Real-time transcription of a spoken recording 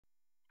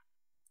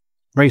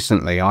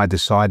recently I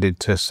decided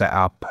to set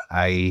up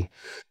a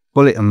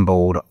bulletin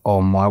board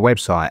on my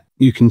website.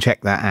 You can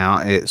check that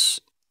out. It's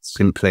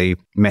simply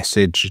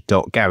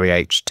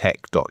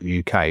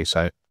message.garyhtech.uk.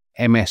 So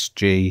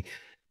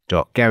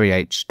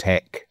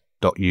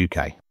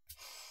msg.garyhtech.uk.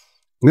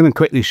 I'm going to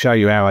quickly show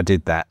you how I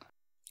did that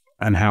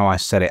and how I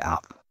set it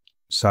up.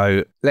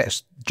 So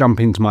let's jump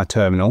into my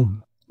terminal.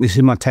 This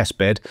is my test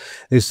bed.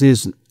 This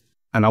is,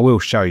 and I will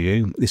show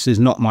you, this is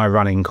not my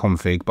running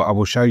config, but I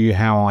will show you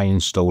how I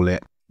install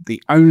it.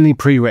 The only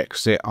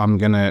prerequisite I'm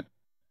going to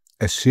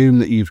assume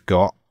that you've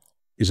got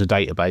is a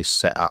database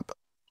set up.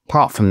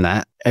 Apart from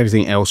that,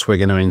 everything else we're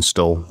going to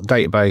install. A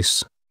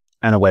database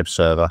and a web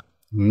server.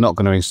 I'm not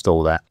going to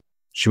install that.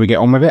 Should we get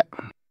on with it?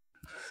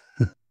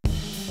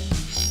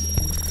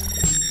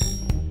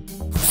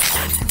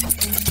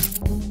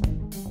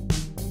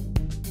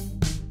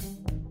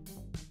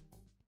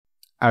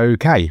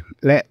 Okay,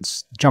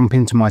 let's jump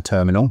into my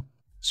terminal.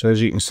 So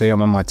as you can see,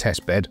 I'm on my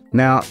test bed.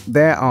 Now,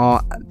 there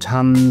are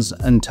tons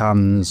and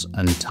tons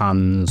and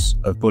tons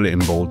of bulletin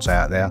boards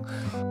out there.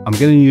 I'm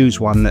going to use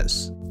one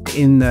that's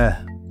in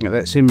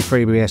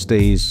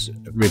FreeBSD's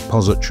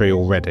repository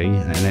already,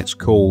 and it's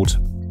called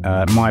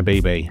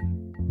MyBB.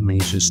 Let me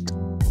just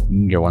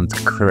go on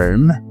to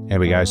Chrome. Here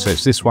we go. So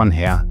it's this one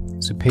here.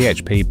 It's a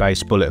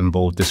PHP-based bulletin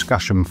board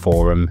discussion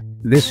forum.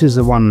 This is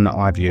the one that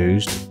I've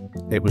used.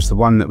 It was the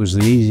one that was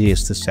the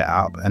easiest to set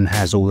up and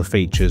has all the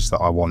features that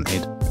I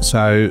wanted.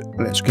 So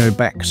let's go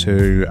back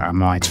to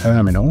my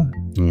terminal.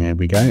 Here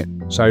we go.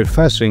 So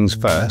first things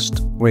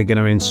first, we're going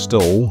to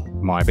install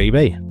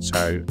MyBB.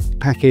 So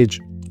package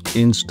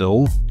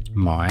install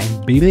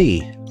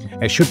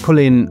MyBB. It should pull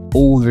in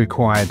all the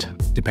required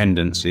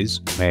dependencies.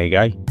 There you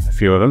go, a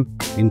few of them.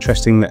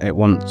 Interesting that it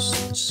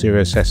wants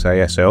Cirrus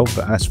SASL,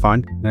 but that's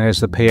fine. There's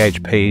the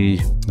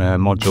PHP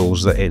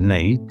modules that it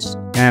needs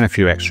and a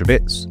few extra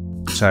bits.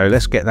 So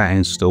let's get that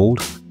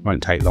installed.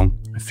 Won't take long.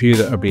 A few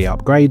that will be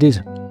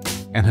upgraded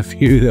and a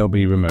few that will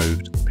be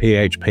removed.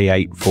 PHP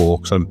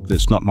 8.4, so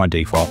it's not my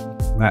default.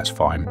 That's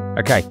fine.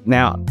 Okay,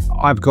 now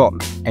I've got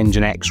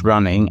Nginx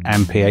running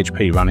and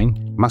PHP running.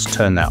 Must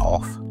turn that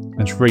off.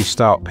 Let's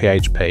restart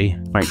PHP.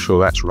 Make sure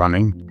that's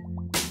running.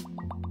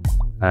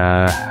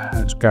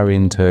 Let's go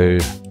into,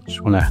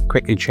 just want to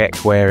quickly check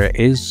where it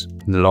is.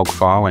 The log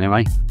file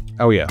anyway.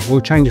 Oh yeah,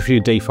 we'll change a few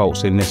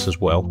defaults in this as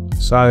well.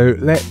 So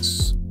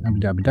let's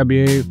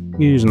www,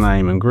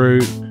 username and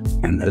group,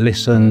 and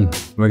listen.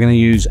 We're going to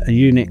use a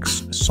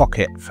Unix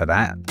socket for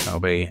that.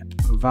 That'll be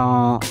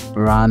var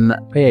run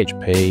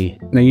php.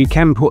 Now you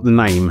can put the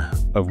name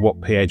of what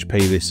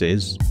PHP this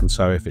is. And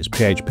so if it's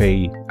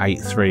PHP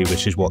 8.3,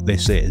 which is what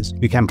this is,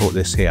 you can put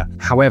this here.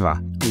 However,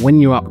 when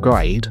you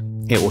upgrade,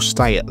 it will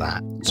stay at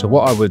that. So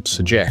what I would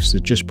suggest is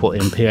just put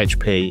in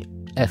PHP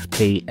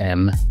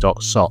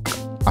fpm.sock.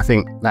 I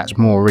think that's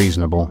more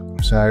reasonable.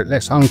 So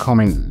let's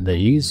uncomment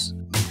these.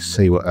 Let's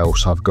see what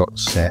else I've got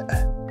set.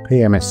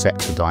 PM is set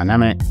to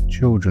dynamic.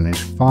 Children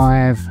is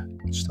 5.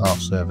 Start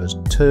servers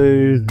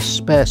 2.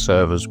 Spare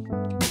servers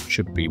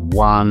should be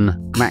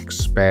 1. Max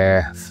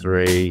spare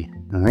 3.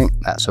 I think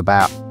that's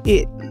about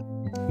it.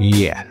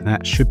 Yeah,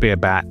 that should be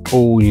about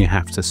all you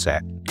have to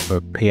set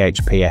for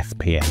PHP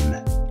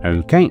FPM.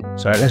 Okay,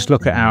 so let's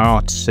look at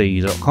our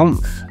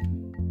rtc.conf.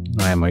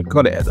 And we've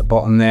got it at the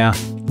bottom there.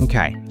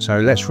 Okay,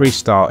 so let's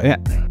restart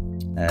it.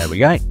 There we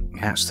go.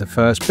 That's the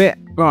first bit.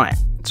 Right,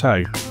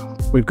 so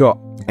we've got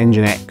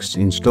Nginx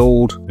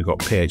installed, we've got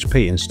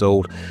PHP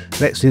installed.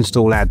 Let's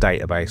install our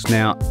database.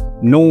 Now,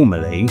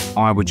 normally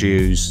I would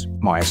use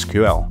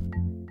MySQL.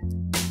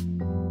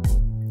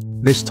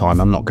 This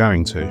time I'm not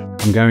going to.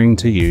 I'm going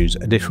to use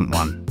a different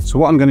one. So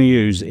what I'm going to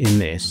use in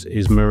this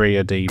is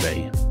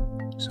MariaDB.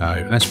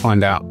 So let's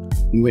find out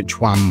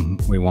which one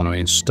we want to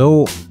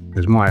install,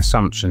 because my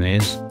assumption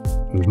is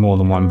there's more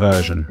than one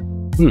version.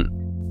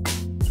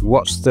 So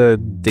what's the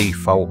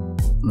default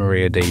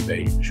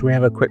MariaDB? Should we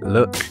have a quick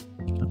look?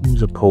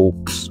 User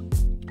ports,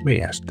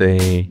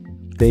 BSD,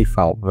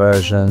 default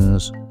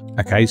versions.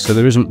 Okay, so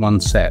there isn't one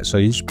set, so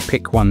you just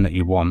pick one that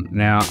you want.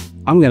 Now,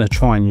 I'm going to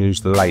try and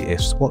use the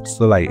latest. What's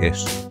the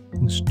latest?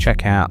 Let's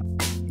check out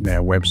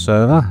their web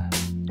server,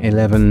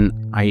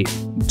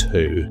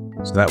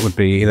 11.8.2. So that would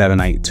be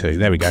 11.8.2.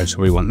 There we go. So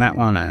we want that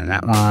one and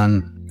that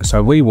one.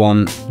 So we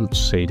want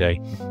CD.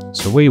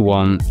 So we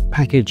want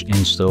package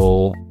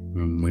install.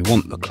 We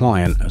want the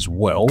client as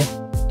well.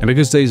 And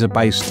because these are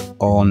based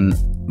on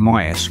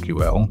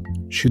MySQL,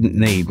 shouldn't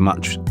need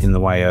much in the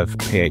way of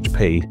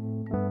PHP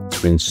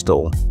to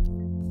install.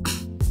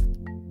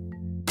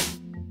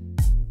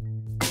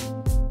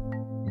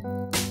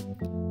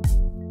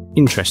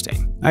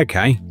 Interesting.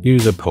 Okay,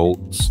 user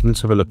ports.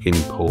 Let's have a look in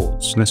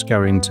ports. Let's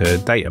go into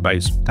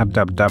database.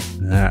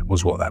 That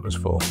was what that was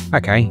for.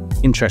 Okay,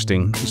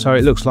 interesting. So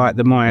it looks like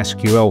the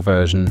MySQL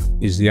version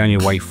is the only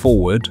way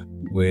forward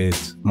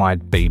with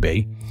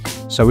MyBB.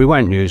 So we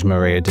won't use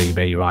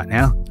MariaDB right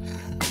now.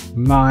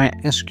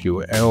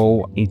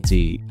 MySQL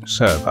ED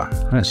server.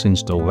 Let's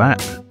install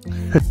that.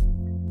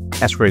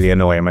 That's really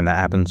annoying when that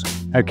happens.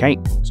 Okay,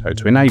 so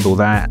to enable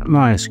that,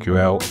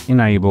 MySQL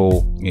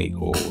enable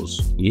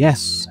equals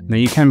yes. Now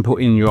you can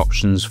put in your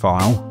options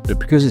file, but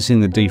because it's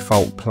in the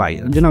default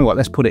plate, do you know what?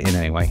 Let's put it in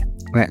anyway.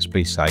 Let's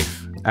be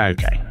safe.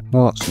 Okay,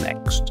 what's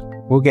next?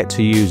 We'll get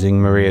to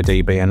using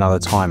MariaDB another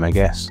time, I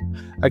guess.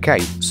 Okay,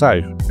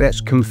 so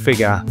let's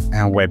configure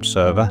our web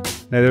server.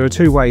 Now there are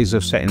two ways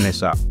of setting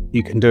this up.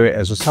 You can do it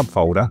as a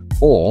subfolder,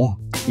 or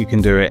you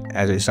can do it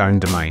as its own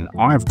domain.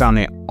 I've done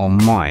it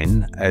on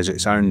mine as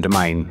its own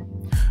domain,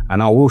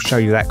 and I will show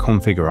you that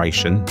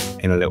configuration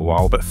in a little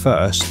while, but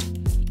first,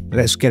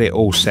 let's get it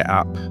all set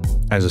up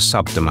as a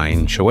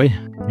subdomain, shall we?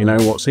 You know,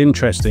 what's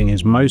interesting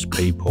is most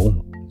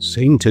people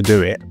seem to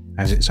do it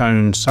as its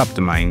own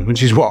subdomain,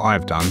 which is what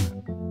I've done.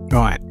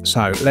 Right,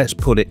 so let's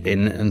put it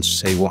in and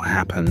see what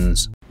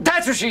happens.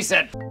 That's what she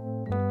said!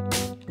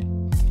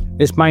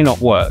 This may not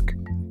work,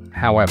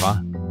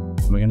 however,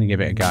 we're going to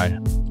give it a go.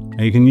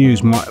 Now you can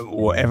use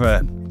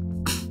whatever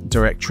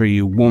directory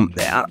you want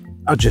there.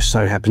 I just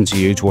so happen to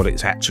use what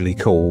it's actually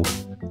called.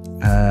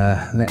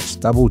 Let's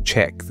double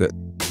check that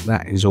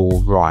that is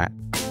all right.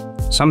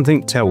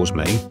 Something tells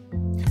me,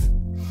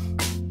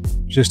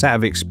 just out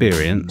of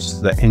experience,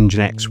 that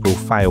Nginx will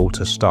fail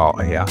to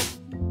start here.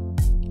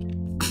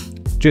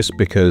 Just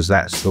because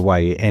that's the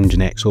way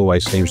Nginx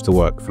always seems to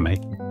work for me.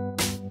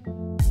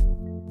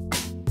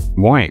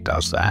 Why it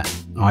does that,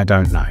 I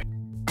don't know.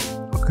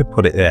 I could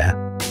put it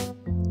there,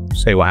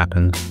 see what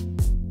happens.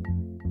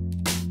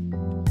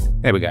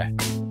 There we go.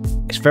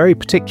 It's very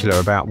particular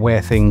about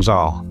where things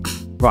are.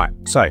 Right,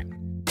 so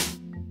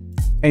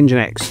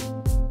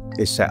Nginx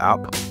is set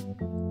up,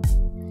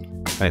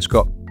 and it's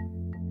got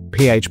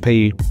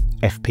PHP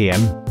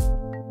FPM.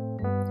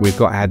 We've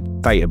got our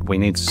data, we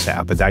need to set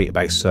up a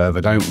database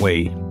server, don't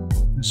we?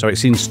 So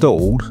it's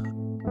installed,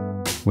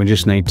 we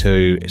just need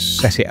to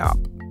set it up.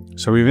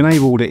 So we've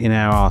enabled it in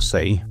our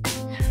RC.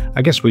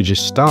 I guess we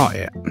just start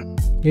it.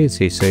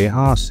 etc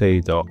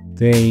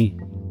rc.d,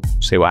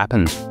 see what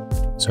happens.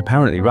 It's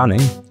apparently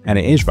running, and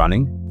it is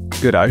running.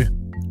 Good-o.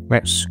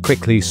 Let's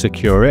quickly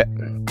secure it.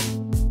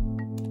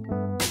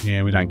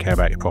 Yeah, we don't care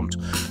about your prompt.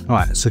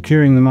 Right,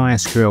 securing the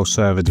MySQL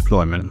server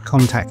deployment,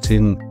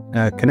 connecting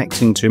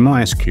to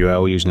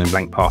MySQL using a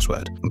blank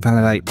password.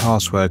 Validate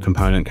password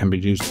component can be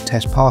used to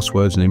test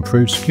passwords and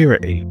improve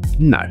security.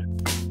 No.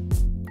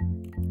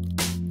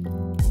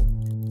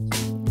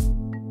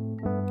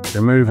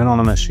 Remove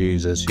anonymous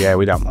users. Yeah,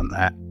 we don't want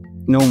that.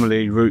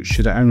 Normally, root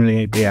should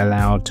only be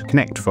allowed to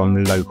connect from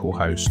the local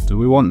host. Do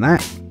we want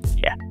that?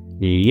 Yeah.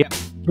 Yep.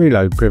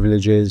 Reload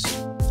privileges.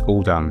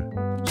 All done.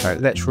 So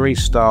let's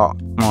restart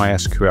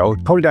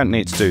MySQL. Probably don't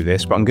need to do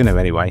this, but I'm going to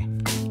anyway.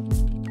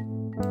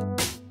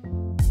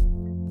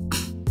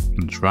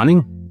 It's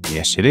running.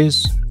 Yes, it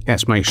is.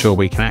 Let's make sure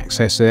we can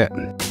access it.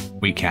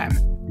 We can.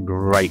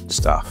 Great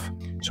stuff.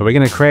 So we're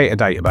going to create a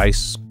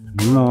database.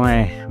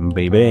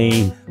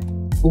 MyBB.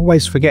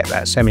 Always forget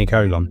that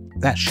semicolon.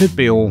 That should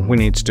be all we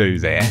need to do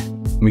there.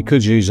 We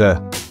could use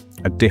a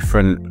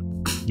different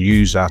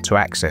user to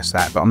access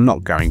that, but I'm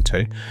not going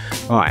to.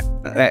 Right,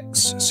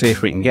 let's see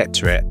if we can get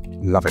to it.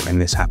 Love it when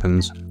this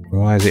happens.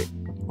 Why is it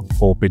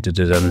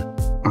forbidden?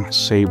 Let's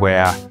see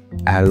where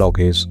our log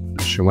is,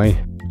 shall we?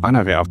 I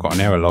don't think I've got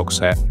an error log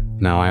set.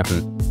 No, I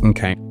haven't.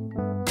 Okay.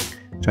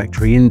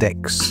 Directory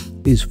index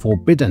is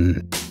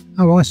forbidden.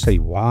 Oh, I see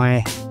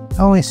why.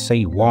 Oh, I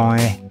see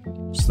why.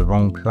 It's the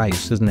wrong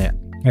place, isn't it?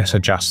 Let's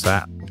adjust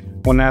that.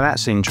 Well, now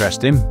that's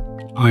interesting.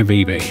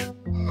 MyBB.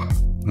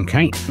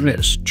 Okay,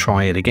 let's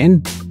try it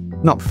again.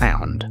 Not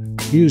found.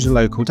 Use a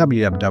local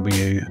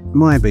www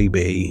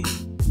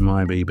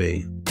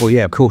MyBB. Well,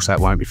 yeah, of course that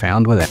won't be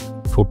found, will it?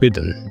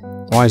 Forbidden.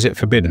 Why is it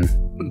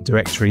forbidden?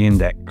 Directory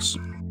index.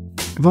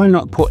 Have I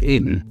not put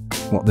in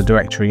what the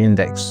directory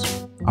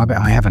index? I bet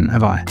I haven't,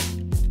 have I?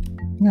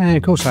 No,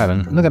 of course I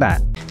haven't. Look at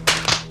that.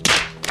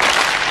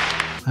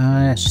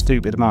 How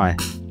stupid am I?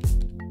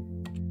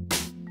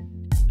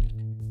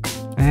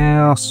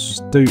 How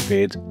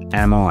stupid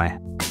am I?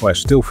 Well, it's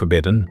still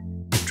forbidden.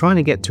 I'm trying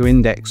to get to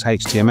index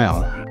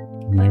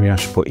HTML. Maybe I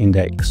should put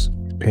index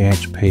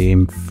PHP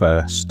in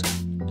first.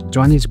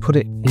 Do I need to put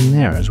it in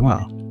there as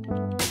well?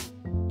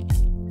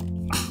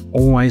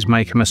 Always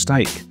make a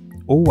mistake.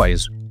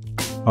 Always.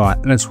 All right,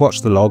 let's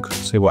watch the log,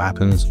 see what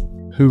happens.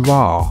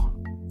 Hurrah.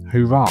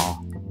 Hurrah.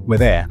 We're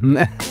there.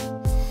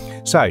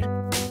 So,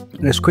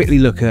 let's quickly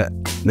look at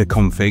the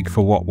config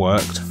for what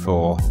worked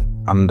for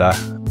under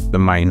the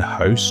main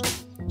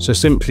host. So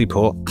simply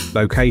put,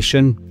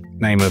 location,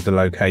 name of the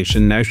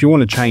location. Now, if you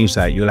want to change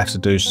that, you'll have to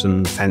do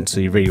some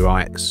fancy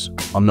rewrites.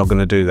 I'm not going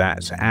to do that.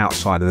 It's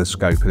outside of the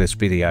scope of this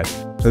video.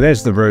 So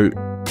there's the root,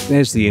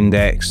 there's the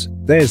index,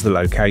 there's the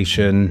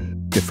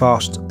location, the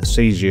fast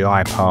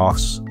CGI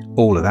pass,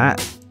 all of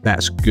that.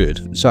 That's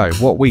good. So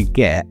what we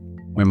get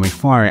when we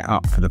fire it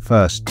up for the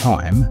first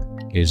time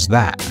is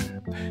that.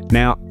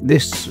 Now,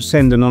 this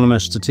send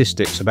anonymous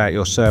statistics about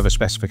your server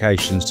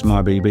specifications to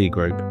MyBB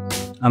group.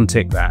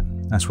 Untick that.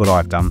 That's what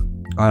I've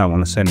done. I don't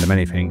want to send them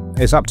anything.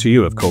 It's up to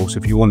you, of course.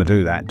 If you want to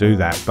do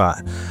that,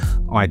 but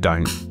I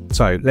don't.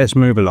 So let's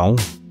move along.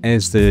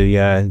 There's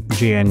the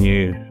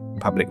GNU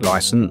public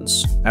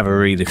license. Have a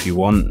read if you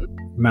want.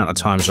 Amount of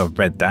times I've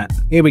read that.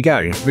 Here we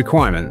go,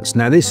 requirements.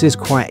 Now this is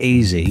quite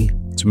easy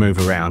to move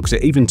around because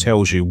it even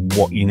tells you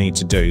what you need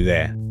to do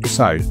there.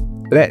 So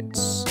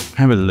let's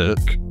have a look.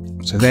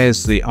 So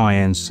there's the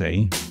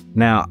INC.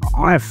 Now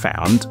I've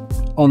found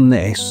on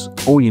this,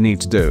 all you need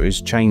to do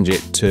is change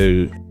it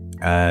to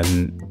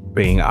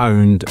being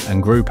owned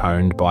and group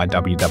owned by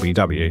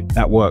www.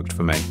 That worked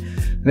for me.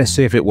 Let's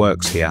see if it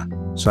works here.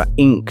 So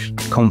inc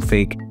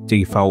config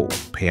default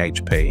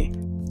PHP.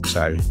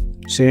 So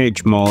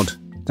chmod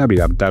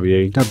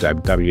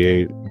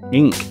www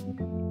inc.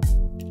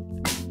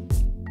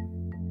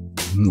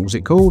 What was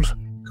it called?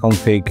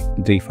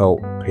 Config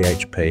default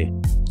PHP.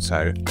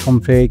 So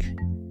config.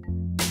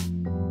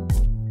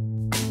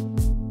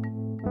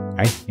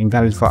 Okay,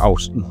 invalid for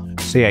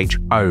ch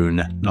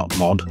own, not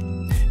mod.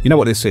 You know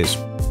what this is?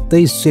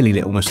 These silly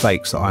little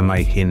mistakes that I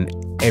make in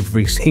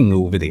every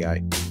single video.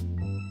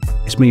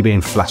 It's me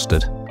being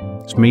flustered.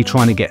 It's me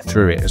trying to get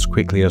through it as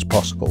quickly as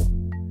possible.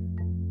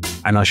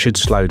 And I should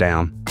slow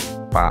down,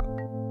 but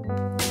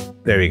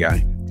there we go.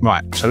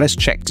 Right, so let's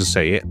check to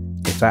see it,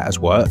 if that has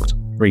worked.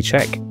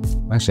 Recheck.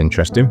 That's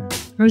interesting.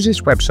 Who's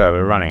this web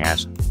server running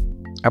as?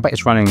 I bet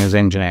it's running as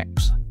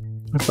Nginx.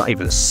 It's not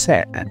even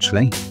set,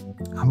 actually.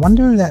 I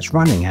wonder who that's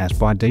running as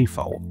by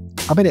default.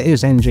 I bet it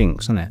is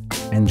Nginx, isn't it?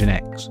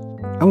 Nginx.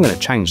 I'm going to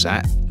change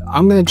that.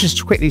 I'm going to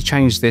just quickly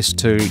change this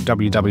to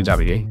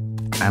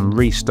www and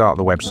restart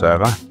the web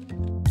server.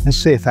 Let's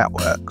see if that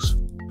works.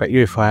 Bet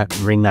you if I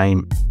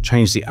rename,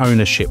 change the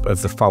ownership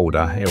of the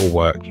folder, it will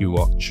work. You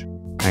watch.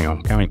 Hang on,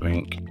 going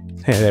link.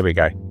 Yeah, there we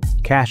go.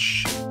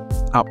 Cache,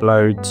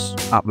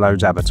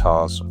 uploads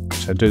avatars.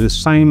 So do the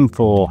same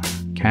for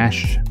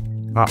cache,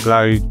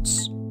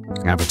 uploads,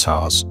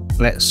 avatars.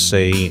 Let's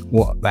see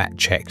what that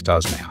check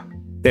does now.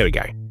 There we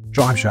go.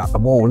 Drives you up the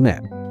wall, isn't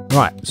it?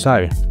 Right,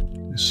 so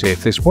let's see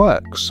if this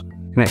works.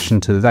 Connection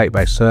to the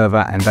database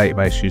server and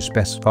database you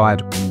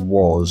specified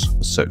was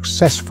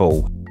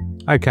successful.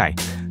 Okay,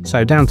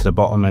 so down to the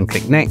bottom and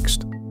click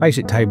next.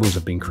 Basic tables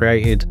have been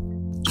created.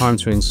 Time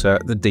to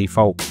insert the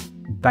default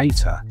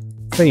data.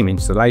 Theme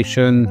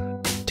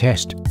installation,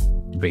 test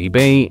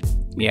VB.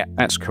 Yeah,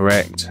 that's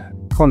correct.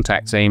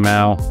 Contact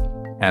email,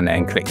 and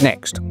then click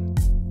next.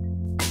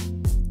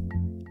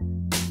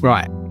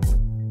 Right.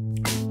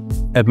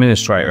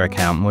 Administrator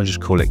account, we'll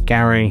just call it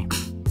Gary.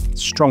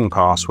 Strong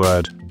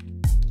password.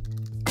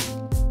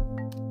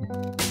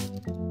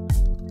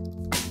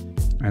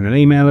 And an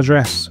email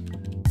address.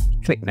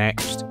 Click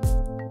next.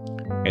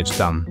 It's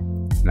done.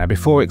 Now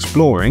before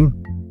exploring,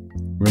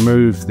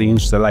 remove the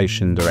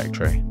installation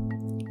directory.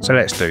 So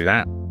let's do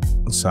that.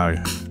 So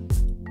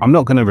I'm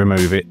not going to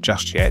remove it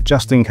just yet,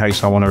 just in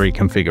case I want to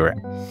reconfigure it.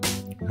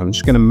 I'm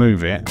just going to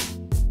move it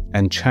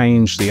and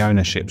change the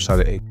ownership so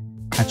that it,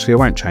 actually I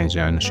won't change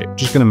the ownership,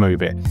 just going to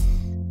move it.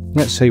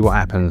 Let's see what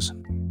happens.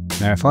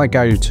 Now if I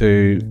go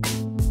to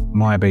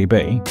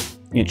MyBB,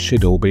 it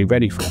should all be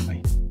ready for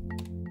me.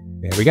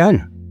 There we go.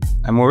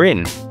 And we're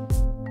in.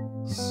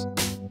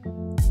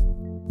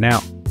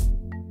 Now,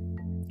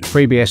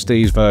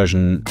 FreeBSD's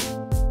version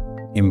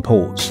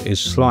imports is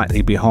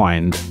slightly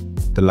behind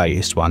the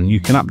latest one. You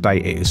can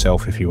update it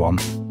yourself if you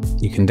want.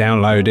 You can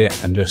download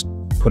it and just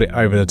put it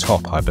over the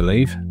top, I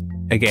believe.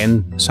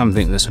 Again,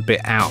 something that's a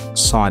bit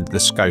outside the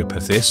scope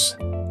of this.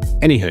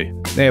 Anywho,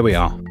 there we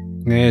are.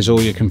 There's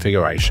all your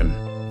configuration.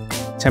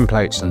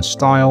 Templates and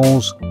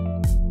styles.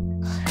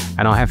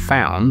 And I have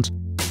found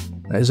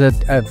there's a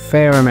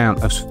fair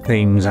amount of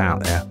themes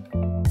out there,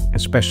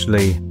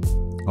 especially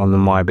on the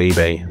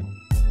MyBB.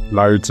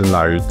 Loads and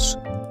loads,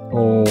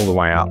 all the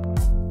way up.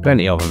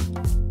 Plenty of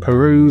them.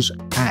 Peruse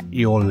at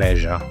your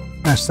leisure.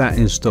 That's that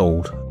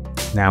installed.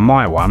 Now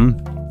my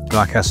one,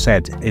 like I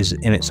said, is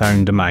in its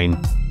own domain.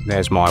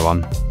 There's my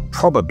one.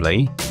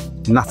 Probably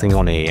nothing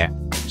on here yet.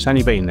 It's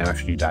only been there a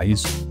few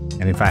days.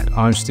 And in fact,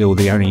 I'm still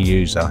the only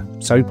user.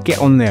 So get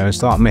on there and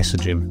start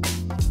messaging.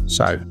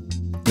 So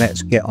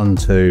let's get on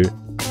to,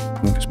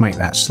 let's make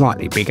that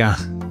slightly bigger.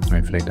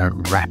 Hopefully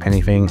don't wrap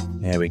anything.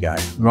 There we go.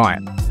 Right,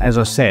 as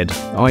I said,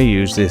 I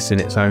use this in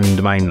its own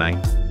domain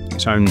name,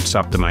 its own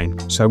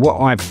subdomain. So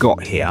what I've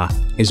got here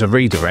is a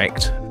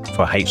redirect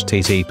for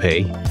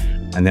HTTP,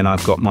 and then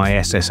I've got my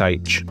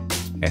HTTPS.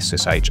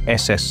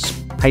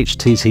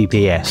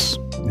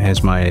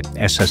 There's my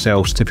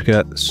SSL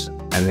certificates,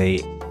 and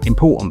the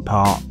important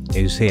part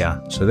is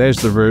here. So there's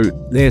the root,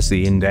 there's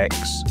the index,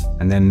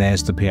 and then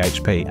there's the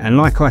PHP. And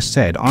like I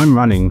said, I'm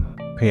running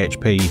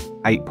PHP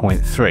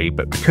 8.3,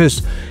 but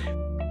because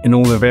in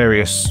all the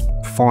various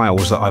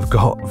files that I've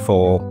got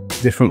for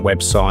different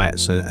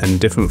websites and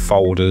different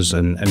folders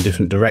and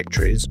different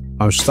directories,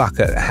 I'm stuck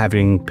at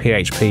having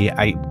PHP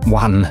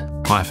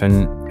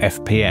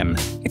 8.1-FPM.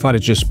 If I'd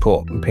have just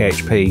put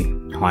PHP-,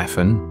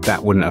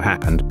 that wouldn't have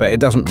happened, but it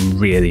doesn't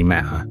really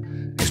matter.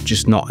 It's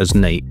just not as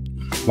neat.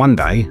 One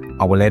day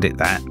I will edit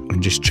that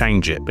and just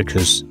change it,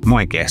 because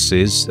my guess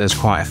is there's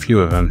quite a few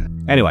of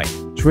them. Anyway,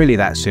 it's really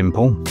that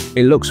simple.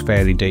 It looks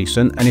fairly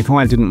decent, and if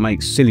I didn't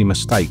make silly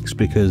mistakes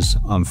because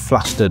I'm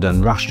flustered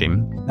and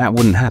rushing, that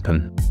wouldn't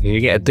happen. You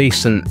get a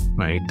decent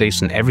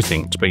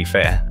everything, to be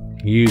fair.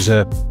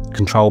 User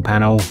control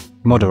panel,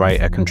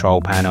 moderator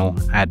control panel,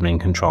 admin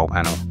control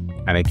panel.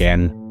 And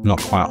again, not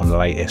quite on the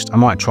latest. I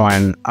might try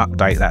and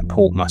update that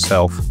port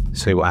myself,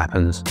 see what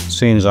happens. As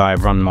soon as I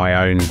run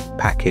my own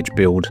package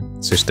build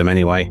system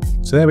anyway.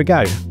 So there we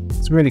go.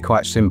 It's really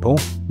quite simple,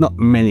 not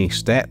many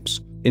steps.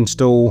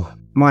 Install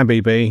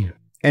MyBB,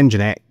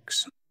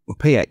 Nginx,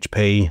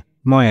 PHP,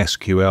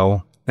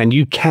 MySQL, and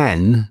you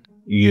can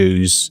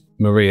use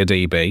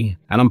MariaDB.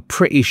 And I'm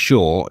pretty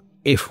sure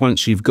if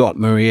once you've got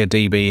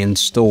MariaDB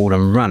installed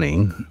and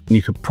running,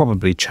 you could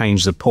probably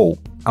change the port.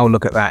 I'll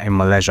look at that in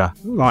my leisure.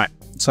 Right,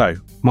 so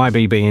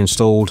MyBB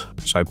installed,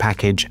 so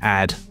package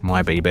add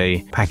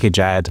MyBB, package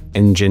add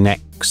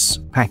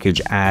Nginx,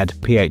 package add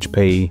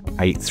PHP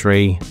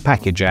 8.3,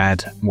 package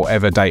add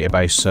whatever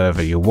database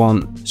server you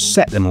want,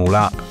 set them all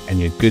up and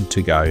you're good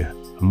to go.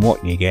 And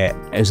what you get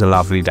is a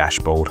lovely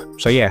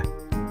dashboard. So yeah,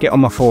 get on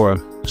my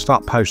forum,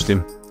 start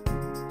posting,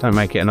 don't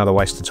make it another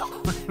waste of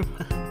time.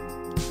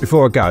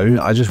 Before I go,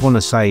 I just want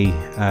to say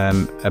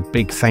a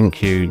big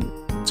thank you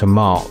to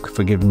Mark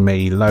for giving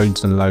me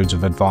loads and loads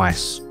of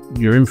advice.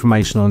 Your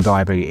information on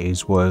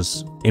diabetes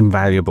was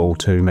invaluable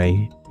to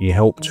me. You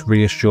helped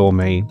reassure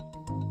me.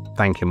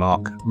 Thank you,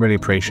 Mark. Really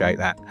appreciate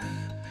that.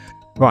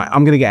 Right,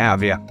 I'm going to get out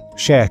of here.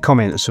 Share,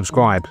 comment,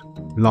 subscribe,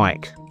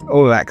 like,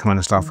 all of that kind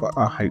of stuff.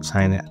 I hate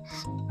saying it.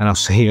 And I'll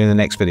see you in the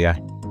next video.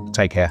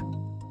 Take care.